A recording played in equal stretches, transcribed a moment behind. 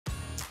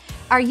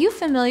Are you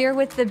familiar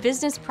with the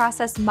Business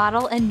Process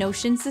Model and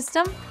Notion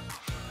system?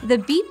 The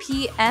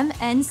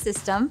BPMN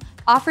system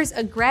offers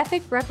a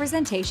graphic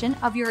representation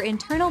of your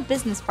internal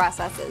business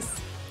processes.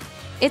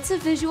 It's a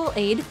visual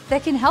aid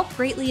that can help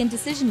greatly in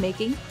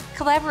decision-making,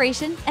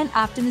 collaboration, and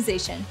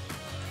optimization.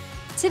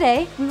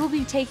 Today, we will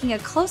be taking a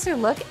closer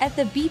look at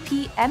the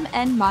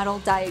BPMN model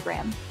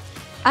diagram.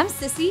 I'm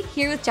Sissy,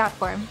 here with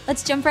Jotform.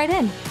 Let's jump right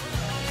in.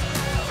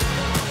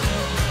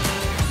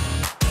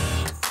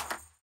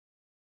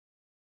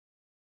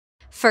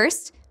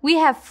 First, we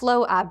have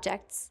flow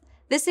objects.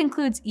 This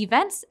includes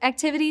events,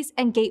 activities,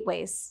 and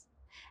gateways.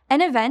 An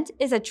event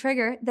is a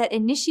trigger that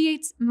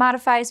initiates,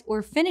 modifies,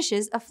 or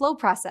finishes a flow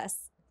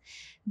process.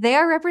 They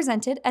are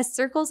represented as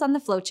circles on the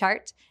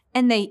flowchart,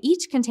 and they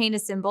each contain a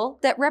symbol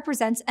that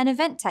represents an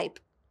event type.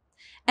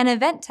 An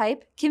event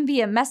type can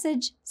be a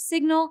message,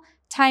 signal,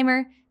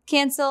 timer,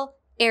 cancel,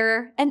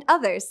 error, and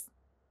others.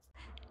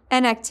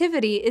 An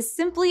activity is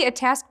simply a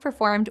task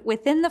performed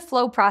within the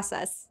flow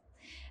process.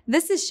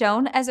 This is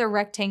shown as a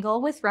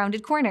rectangle with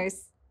rounded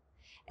corners.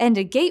 And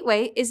a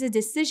gateway is a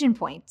decision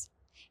point.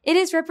 It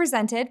is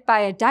represented by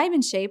a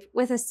diamond shape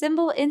with a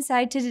symbol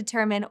inside to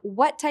determine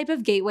what type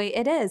of gateway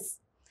it is.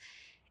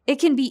 It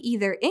can be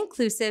either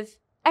inclusive,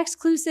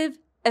 exclusive,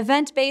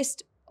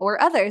 event-based, or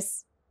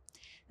others.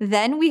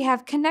 Then we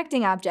have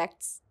connecting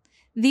objects.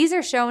 These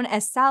are shown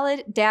as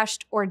solid,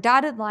 dashed, or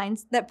dotted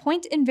lines that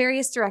point in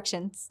various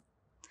directions.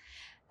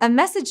 A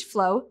message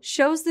flow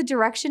shows the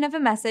direction of a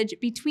message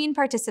between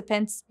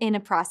participants in a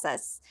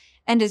process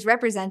and is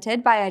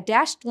represented by a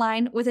dashed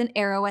line with an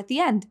arrow at the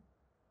end.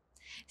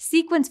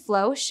 Sequence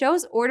flow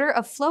shows order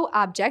of flow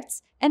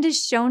objects and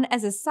is shown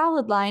as a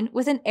solid line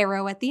with an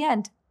arrow at the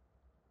end.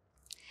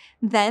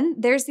 Then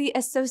there's the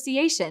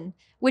association,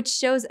 which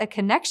shows a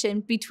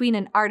connection between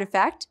an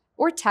artifact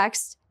or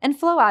text and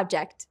flow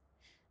object.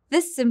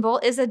 This symbol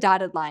is a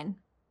dotted line.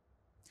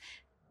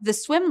 The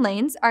swim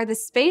lanes are the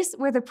space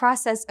where the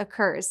process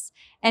occurs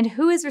and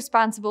who is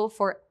responsible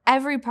for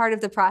every part of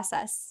the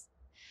process.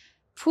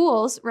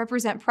 Pools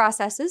represent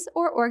processes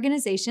or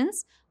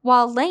organizations,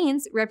 while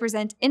lanes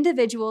represent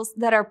individuals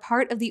that are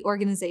part of the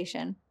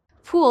organization.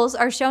 Pools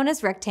are shown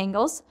as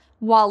rectangles,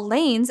 while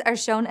lanes are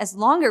shown as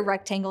longer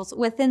rectangles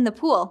within the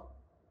pool.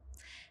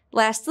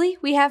 Lastly,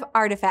 we have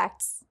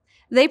artifacts.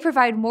 They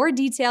provide more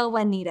detail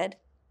when needed.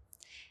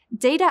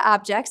 Data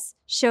objects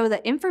show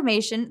the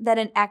information that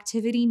an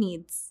activity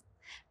needs.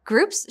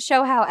 Groups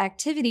show how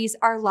activities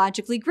are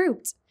logically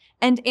grouped,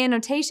 and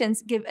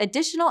annotations give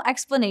additional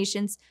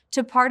explanations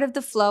to part of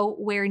the flow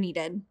where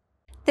needed.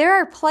 There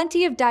are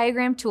plenty of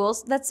diagram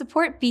tools that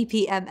support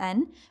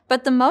BPMN,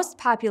 but the most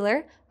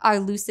popular are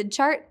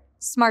Lucidchart,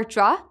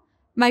 SmartDraw,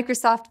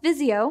 Microsoft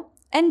Visio,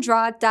 and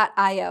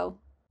Draw.io.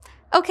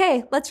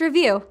 Okay, let's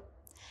review.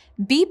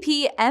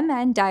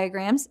 BPMN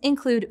diagrams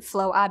include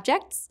flow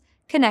objects,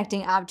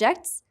 connecting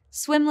objects,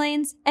 swim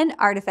lanes, and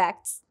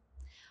artifacts.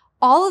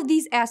 All of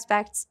these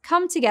aspects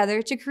come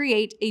together to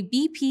create a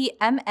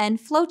BPMN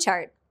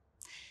flowchart.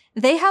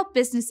 They help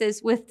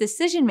businesses with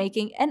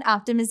decision-making and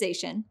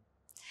optimization.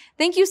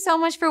 Thank you so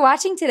much for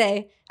watching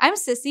today. I'm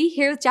Sissy,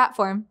 here with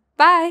Jotform.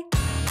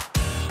 Bye!